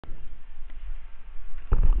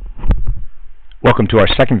Welcome to our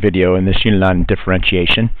second video in this unit on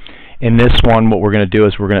differentiation. In this one, what we're going to do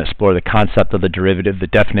is we're going to explore the concept of the derivative, the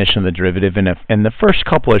definition of the derivative, and the first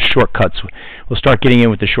couple of shortcuts. We'll start getting in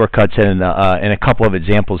with the shortcuts in a couple of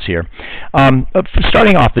examples here.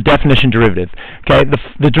 Starting off, the definition derivative. Okay,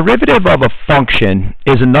 the derivative of a function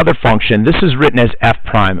is another function. This is written as f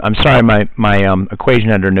prime. I'm sorry, my equation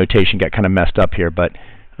under notation got kind of messed up here, but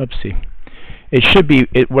oopsie. It should be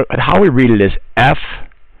how we read it is f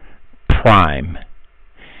prime.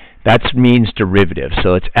 That means derivative.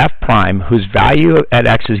 So it's f prime whose value at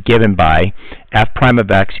x is given by f prime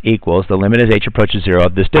of x equals the limit as h approaches 0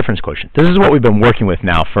 of this difference quotient. This is what we've been working with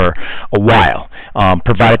now for a while,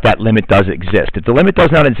 provided that limit does exist. If the limit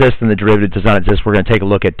does not exist and the derivative does not exist, we're going to take a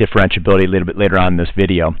look at differentiability a little bit later on in this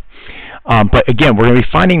video. But again, we're going to be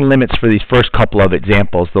finding limits for these first couple of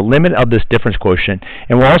examples. The limit of this difference quotient,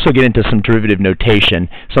 and we'll also get into some derivative notation,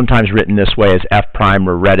 sometimes written this way as f prime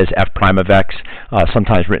or read as f prime of x,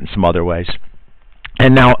 sometimes written some other ways.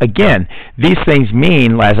 And now again, these things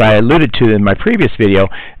mean, as I alluded to in my previous video,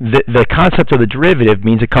 the concept of the derivative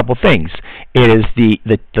means a couple things. It is the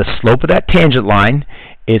slope of that tangent line,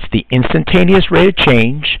 it's the instantaneous rate of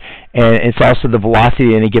change, and it's also the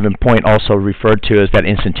velocity at any given point, also referred to as that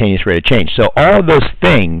instantaneous rate of change. So all of those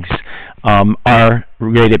things are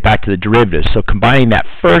related back to the derivative. So combining that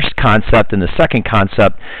first concept and the second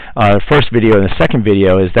concept, the first video and the second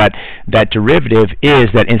video, is that derivative is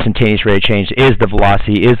that instantaneous rate of change, is the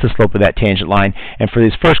velocity, is the slope of that tangent line. And for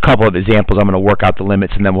these first couple of examples, I'm going to work out the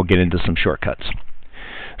limits, and then we'll get into some shortcuts.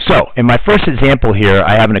 So in my first example here,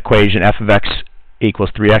 I have an equation f of x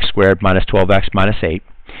equals 3x squared minus 12x minus 8.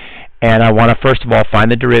 And I want to first of all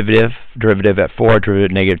find the derivative at 4,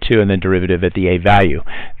 derivative at negative 2, and then derivative at the a value.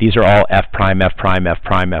 These are all f prime, f prime, f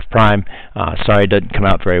prime, f prime. Sorry it doesn't come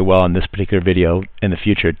out very well in this particular video. In the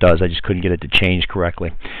future it does. I just couldn't get it to change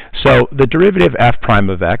correctly. So the derivative f prime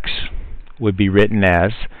of x would be written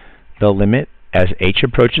as the limit as h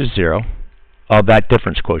approaches 0 of that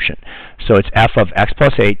difference quotient. So it's f of x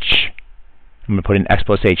plus h. I'm going to put in x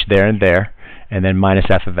plus h there, and then minus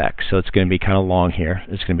f of x. So it's going to be kind of long here.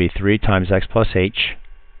 It's going to be 3 times x plus h,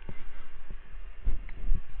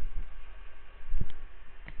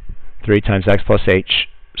 3 times x plus h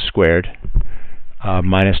squared,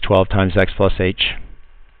 minus 12 times x plus h,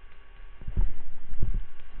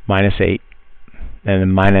 minus 8, and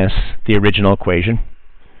then minus the original equation,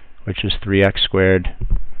 which is 3x squared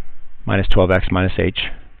minus 12x minus h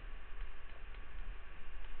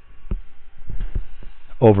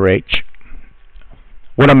over h.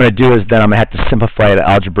 What I'm going to do is then I'm going to have to simplify it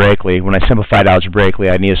algebraically. When I simplify it algebraically,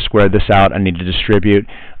 I need to square this out. I need to distribute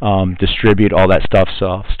all that stuff. So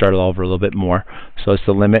I'll start it over a little bit more. So it's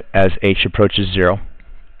the limit as h approaches 0.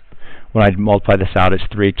 When I multiply this out, it's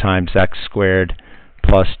 3 times x squared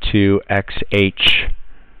plus 2xh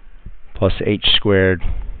plus h squared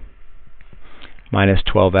minus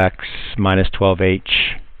 12x minus 12h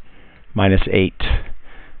minus 8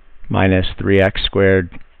 minus 3x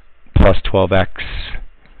squared plus 12x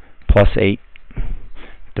plus 8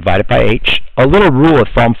 divided by h. A little rule of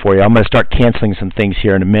thumb for you. I'm going to start canceling some things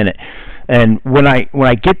here in a minute. And when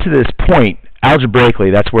I get to this point,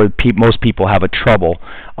 algebraically, that's where most people have a trouble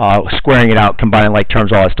squaring it out, combining like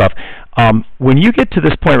terms, all that stuff. When you get to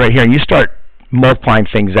this point right here and you start multiplying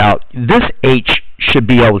things out, this h should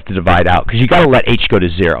be able to divide out, because you got to let h go to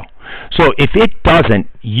 0. So if it doesn't,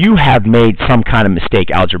 you have made some kind of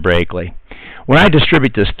mistake algebraically. When I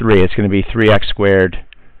distribute this 3, it's going to be 3x squared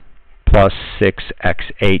plus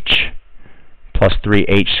 6xh plus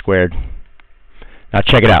 3h squared. Now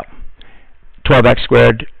check it out. 12x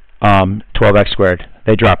squared, 12x squared,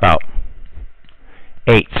 they drop out.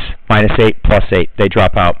 8s, minus 8 plus 8, they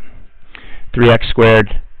drop out. 3x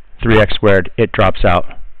squared, it drops out.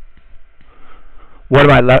 What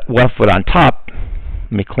am I left with on top?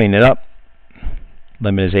 Let me clean it up.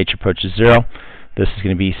 Limit as h approaches 0. This is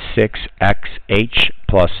going to be 6xh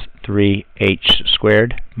plus 3h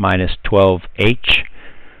squared minus 12h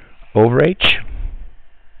over h.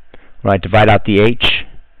 When I divide out the h,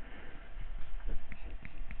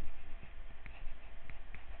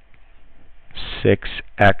 (6x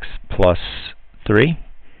plus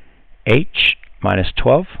 3h minus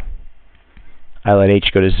 12). I let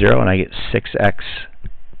h go to 0 and I get 6x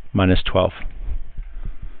minus 12.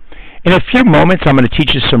 In a few moments, I'm going to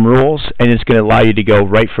teach you some rules, and it's going to allow you to go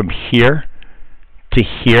right from here to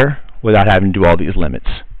here without having to do all these limits.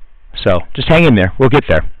 So just hang in there. We'll get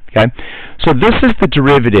there. Okay. So this is the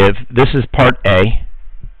derivative. This is part A.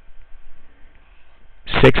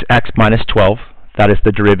 6x minus 12. That is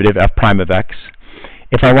the derivative f prime of x.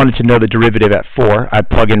 If I wanted to know the derivative at 4, I'd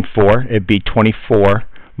plug in 4. It'd be 24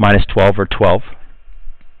 minus 12, or 12.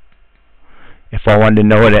 If I wanted to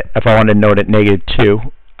know it at negative 2,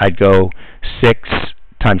 I'd go 6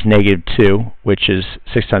 times negative 2, which is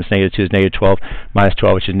 6 times negative 2 is negative 12, minus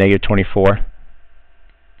 12, which is negative 24.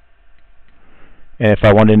 And if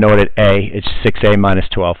I wanted to know it at A, it's 6A minus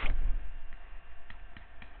 12.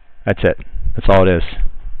 That's it. That's all it is.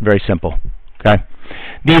 Very simple. Okay?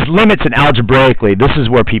 These limits and algebraically, this is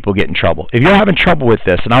where people get in trouble. If you're having trouble with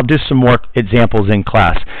this, and I'll do some more examples in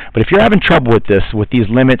class, but if you're having trouble with this, with these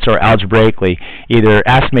limits or algebraically, either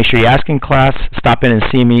make sure you ask in class, stop in and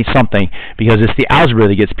see me, something, because it's the algebra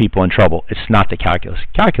that gets people in trouble. It's not the calculus.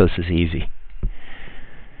 Calculus is easy.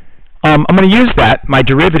 I'm going to use that, my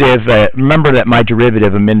derivative, remember that my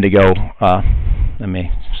derivative a minute ago, come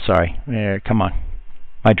on.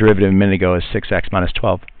 My derivative a minute ago is 6x minus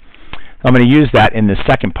 12. I'm going to use that in the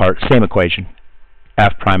second part, same equation.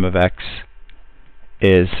 F prime of x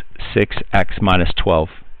is 6x minus 12.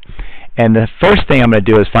 And the first thing I'm going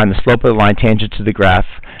to do is find the slope of the line tangent to the graph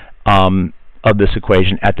of this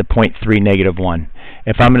equation at the point 3, negative 1.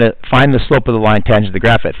 If I'm going to find the slope of the line tangent to the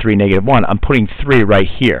graph at 3, negative 1, I'm putting 3 right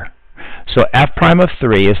here. So f prime of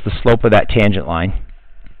 3 is the slope of that tangent line,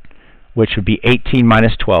 which would be 18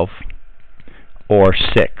 minus 12, or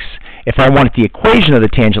 6. If I wanted the equation of the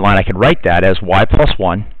tangent line, I could write that as y plus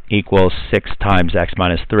 1 equals 6 times x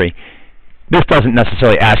minus 3. This doesn't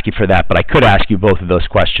necessarily ask you for that, but I could ask you both of those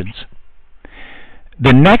questions.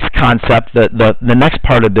 The next concept, the next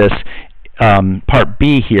part of this, part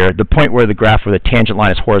B here, the point where the graph or the tangent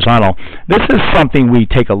line is horizontal, this is something we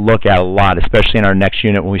take a look at a lot, especially in our next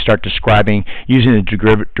unit when we start describing, using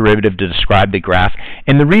the derivative to describe the graph.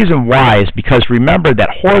 And the reason why is because remember that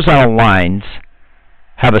horizontal lines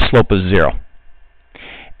have a slope of 0.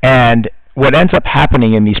 And what ends up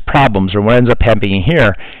happening in these problems, or what ends up happening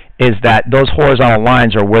here, is that those horizontal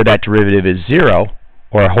lines are where that derivative is 0,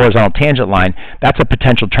 or a horizontal tangent line. That's a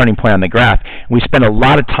potential turning point on the graph. We spend a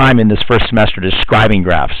lot of time in this first semester describing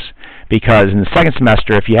graphs, because in the second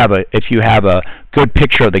semester, if you have a good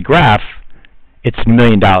picture of the graph, it's $1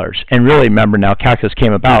 million. And really, remember now, calculus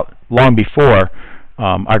came about long before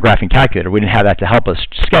our graphing calculator. We didn't have that to help us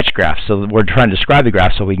sketch graphs, so we're trying to describe the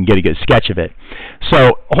graph so we can get a good sketch of it.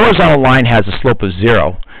 So a horizontal line has a slope of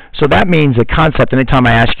 0. So that means the concept, anytime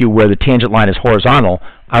I ask you where the tangent line is horizontal,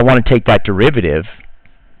 I want to take that derivative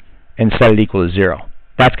and set it equal to 0.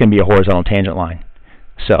 That's going to be a horizontal tangent line.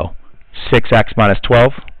 So 6x minus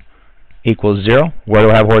 12 equals 0. Where do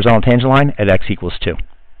I have a horizontal tangent line? At x equals 2.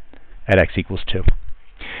 At x equals 2.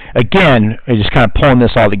 Again, I'm just kind of pulling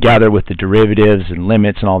this all together with the derivatives and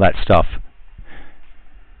limits and all that stuff.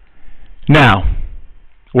 Now,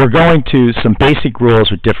 we're going to some basic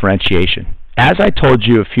rules with differentiation. As I told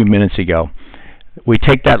you a few minutes ago, we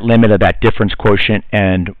take that limit of that difference quotient,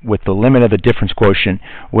 and with the limit of the difference quotient,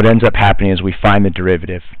 what ends up happening is we find the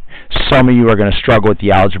derivative. Some of you are going to struggle with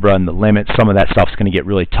the algebra and the limits. Some of that stuff's going to get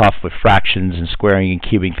really tough with fractions and squaring and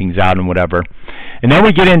cubing things out and whatever. And then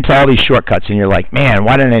we get into all these shortcuts, and you're like, man,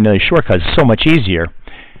 why didn't I know these shortcuts? It's so much easier.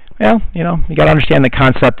 Well, you know, you got to understand the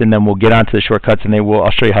concept, and then we'll get onto the shortcuts, and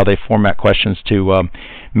I'll show you how they format questions to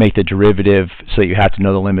make the derivative so that you have to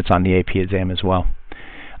know the limits on the AP exam as well.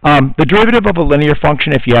 The derivative of a linear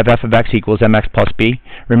function, if you have f of x equals mx plus b,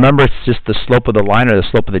 remember it's just the slope of the line or the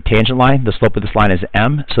slope of the tangent line. The slope of this line is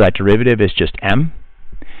m, so that derivative is just m.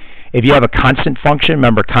 If you have a constant function,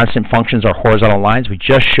 remember constant functions are horizontal lines. We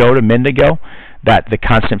just showed a minute ago that the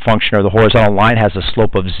constant function or the horizontal line has a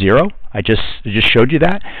slope of 0. I just showed you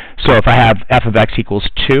that. So if I have f of x equals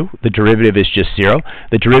 2, the derivative is just 0.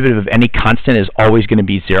 The derivative of any constant is always going to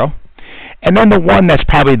be 0. And then the one that's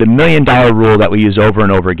probably the $1 million rule that we use over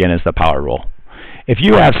and over again is the power rule. If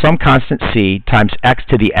you have some constant c times x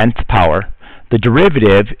to the nth power, the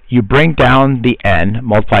derivative, you bring down the n,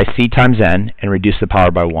 multiply c times n, and reduce the power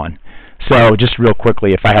by 1. So just real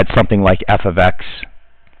quickly, if I had something like f of x,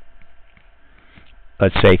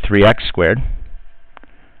 let's say 3x squared,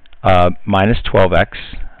 minus 12x,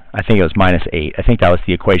 I think it was minus 8. I think that was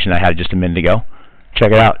the equation I had just a minute ago.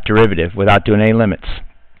 Check it out, derivative, without doing any limits.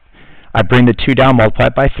 I bring the 2 down, multiply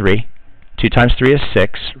it by 3. 2 times 3 is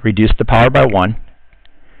 6. Reduce the power by 1.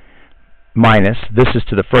 Minus, this is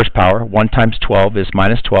to the first power. 1 times 12 is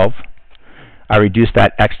minus 12. I reduce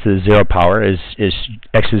that x to the 0 power is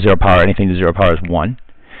x to the 0 power, anything to 0 power is 1.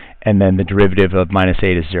 And then the derivative of minus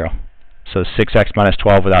 8 is 0. So 6x minus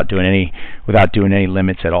 12 without doing any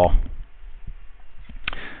limits at all.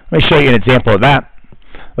 Let me show you an example of that.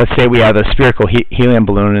 Let's say we have a spherical helium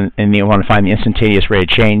balloon, and you want to find the instantaneous rate of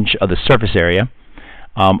change of the surface area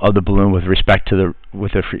of the balloon with respect to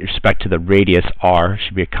the radius r.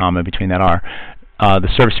 Should be a comma between that r. the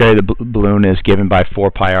surface area of the balloon is given by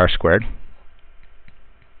 4 pi r squared.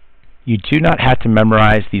 You do not have to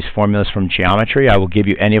memorize these formulas from geometry. I will give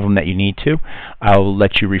you any of them that you need to. I will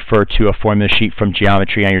let you refer to a formula sheet from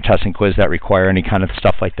geometry on your test and quiz that require any kind of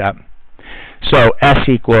stuff like that. So S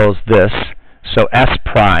equals this. So S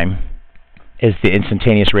prime is the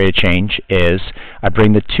instantaneous rate of change. I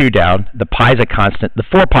bring the 2 down. The pi is a constant. The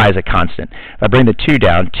 4 pi is a constant. If I bring the 2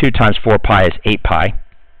 down, 2 times 4 pi is 8 pi.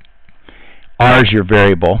 R is your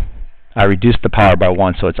variable. I reduced the power by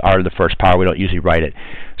 1, so it's r to the first power. We don't usually write it.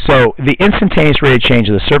 So the instantaneous rate of change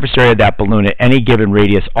of the surface area of that balloon at any given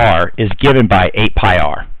radius r is given by 8 pi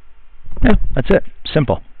r. Yeah, that's it.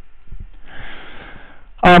 Simple.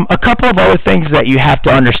 A couple of other things that you have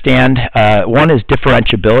to understand. One is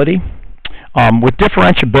differentiability. With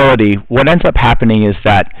differentiability, what ends up happening is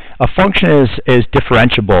that a function is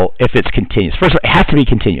differentiable if it's continuous. First of all, it has to be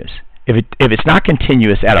continuous. If it's not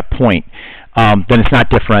continuous at a point, then it's not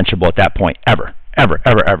differentiable at that point, ever.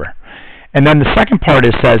 And then the second part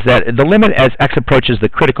says that the limit as x approaches the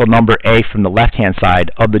critical number a from the left-hand side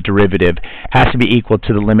of the derivative has to be equal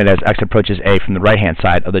to the limit as x approaches a from the right-hand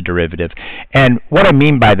side of the derivative. And what I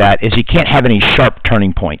mean by that is you can't have any sharp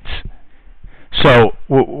turning points. So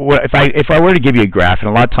if I were to give you a graph, and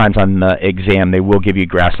a lot of times on the exam they will give you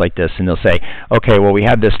graphs like this, and they'll say, okay, well we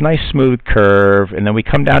have this nice smooth curve, and then we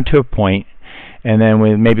come down to a point, and then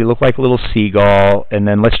we maybe look like a little seagull, and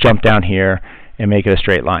then let's jump down here and make it a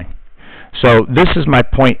straight line. So this is my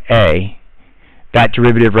point A. That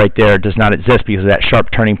derivative right there does not exist because of that sharp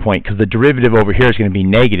turning point, because the derivative over here is going to be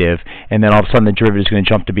negative, and then all of a sudden the derivative is going to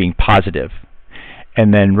jump to being positive.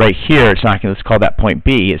 And then right here, it's not going to, let's call that point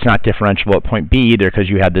B. It's not differentiable at point B either because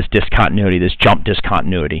you have this discontinuity, this jump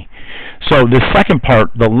discontinuity. So the second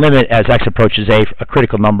part, the limit as x approaches a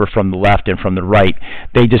critical number from the left and from the right,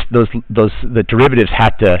 they just the derivatives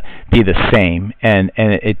have to be the same, and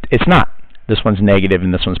it's not. This one's negative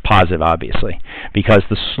and this one's positive, obviously, because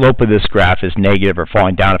the slope of this graph is negative or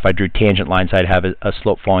falling down. If I drew tangent lines, I'd have a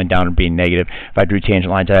slope falling down and being negative. If I drew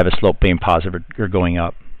tangent lines, I'd have a slope being positive or going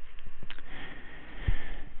up.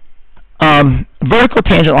 Vertical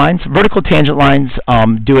tangent lines. Vertical tangent lines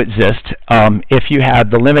do exist. If you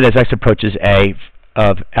have the limit as x approaches a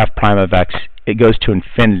of f prime of x, it goes to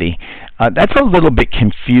infinity. That's a little bit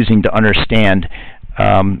confusing to understand.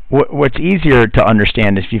 What's easier to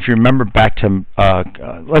understand is if you remember back to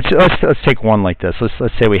let's take one like this.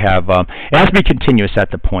 Let's say we have it has to be continuous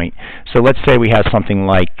at the point. So let's say we have something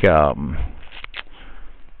like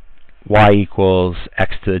y equals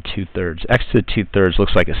x to the 2/3. X to the 2/3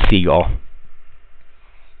 looks like a seagull.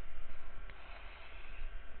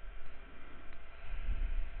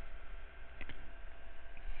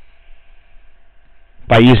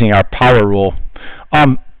 By using our power rule.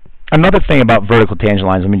 Another thing about vertical tangent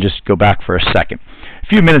lines, let me just go back for a second. A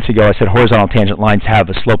few minutes ago I said horizontal tangent lines have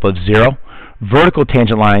a slope of 0. Vertical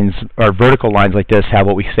tangent lines, or vertical lines like this, have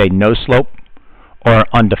what we say no slope or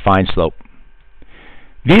undefined slope.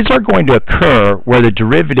 These are going to occur where the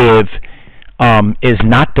derivative is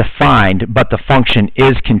not defined, but the function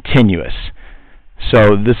is continuous.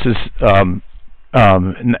 So this is, the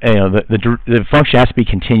function has to be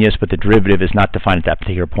continuous, but the derivative is not defined at that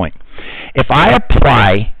particular point. If I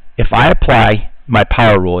apply my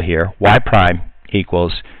power rule here, y prime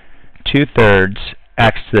equals 2/3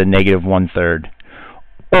 x to the negative 1/3,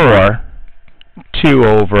 or 2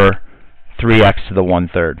 over 3x to the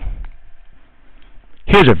 1/3.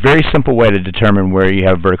 Here's a very simple way to determine where you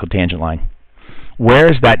have a vertical tangent line. Where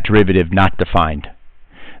is that derivative not defined?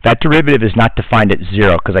 That derivative is not defined at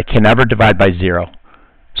 0 because I can never divide by 0.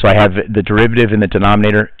 So I have the derivative in the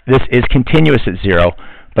denominator. This is continuous at 0,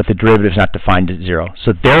 but the derivative is not defined at 0.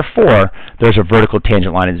 So therefore, there's a vertical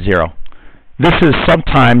tangent line at 0. This is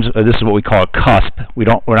sometimes, this is what we call a cusp. We're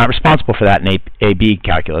not responsible for that in AB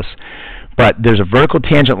calculus. But there's a vertical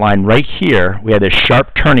tangent line right here. We have this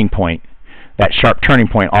sharp turning point. That sharp turning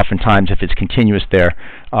point, oftentimes, if it's continuous there,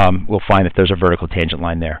 we'll find that there's a vertical tangent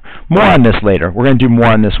line there. More on this later. We're going to do more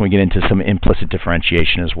on this when we get into some implicit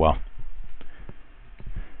differentiation as well.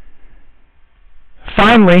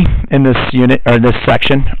 Finally, in this unit, or this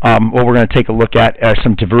section, what we're going to take a look at are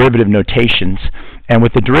some derivative notations. And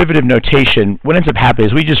with the derivative notation, what ends up happening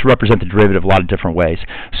is we just represent the derivative a lot of different ways.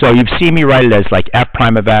 So you've seen me write it as like f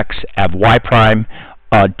prime of x, f y prime,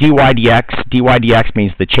 dy dx. Dy dx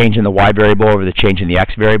means the change in the y variable over the change in the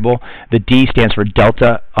x variable. The d stands for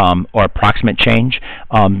delta, or approximate change.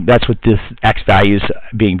 That's with this x values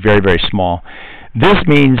being very, very small. This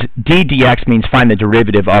means d dx means find the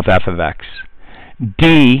derivative of f of x.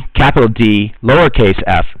 D, capital D, lowercase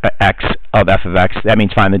f x of f of x, that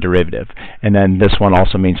means find the derivative. And then this one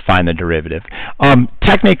also means find the derivative.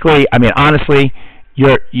 Technically, I mean, honestly,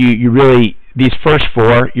 you really, these first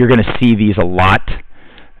four, you're going to see these a lot.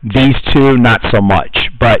 These two, not so much.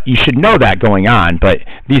 But you should know that going on. But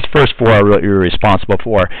these first four are really you're responsible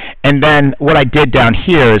for. And then what I did down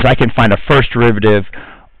here is I can find a first derivative,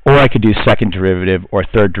 or I could do second derivative, or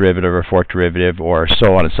third derivative, or fourth derivative, or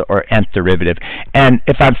so on and so, or nth derivative. And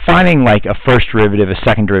if I'm finding like a first derivative, a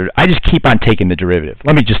second derivative, I just keep on taking the derivative.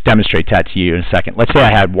 Let me just demonstrate that to you in a second. Let's say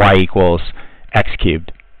I had y equals x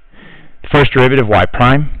cubed. The first derivative, y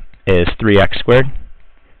prime, is 3x squared.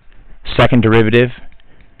 Second derivative,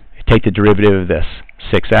 take the derivative of this,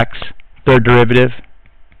 6x. Third derivative,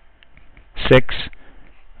 6.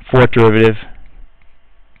 Fourth derivative,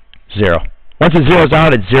 0. Once it zeroes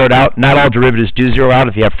out, it's zeroed out. Not all derivatives do zero out.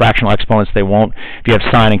 If you have fractional exponents, they won't. If you have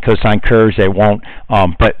sine and cosine curves, they won't.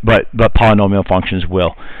 But polynomial functions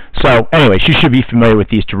will. So, anyways, you should be familiar with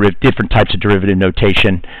these different types of derivative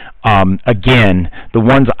notation. Again, the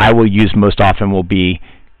ones I will use most often will be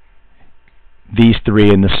these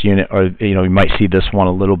three in this unit, or you might see this one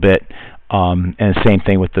a little bit. And same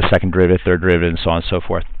thing with the second derivative, third derivative, and so on and so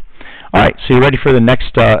forth. All right, so you ready for the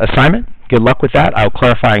next assignment? Good luck with that. I'll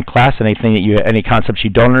clarify in class any concepts you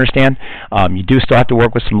don't understand. You do still have to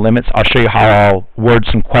work with some limits. I'll show you how I'll word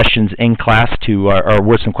some questions in class or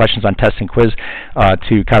word some questions on test and quiz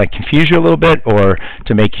to kind of confuse you a little bit, or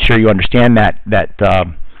to make sure you understand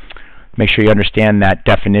make sure you understand that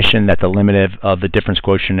definition, that the limit of the difference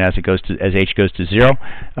quotient as h goes to 0,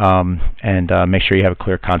 and make sure you have a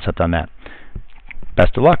clear concept on that.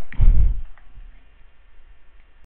 Best of luck.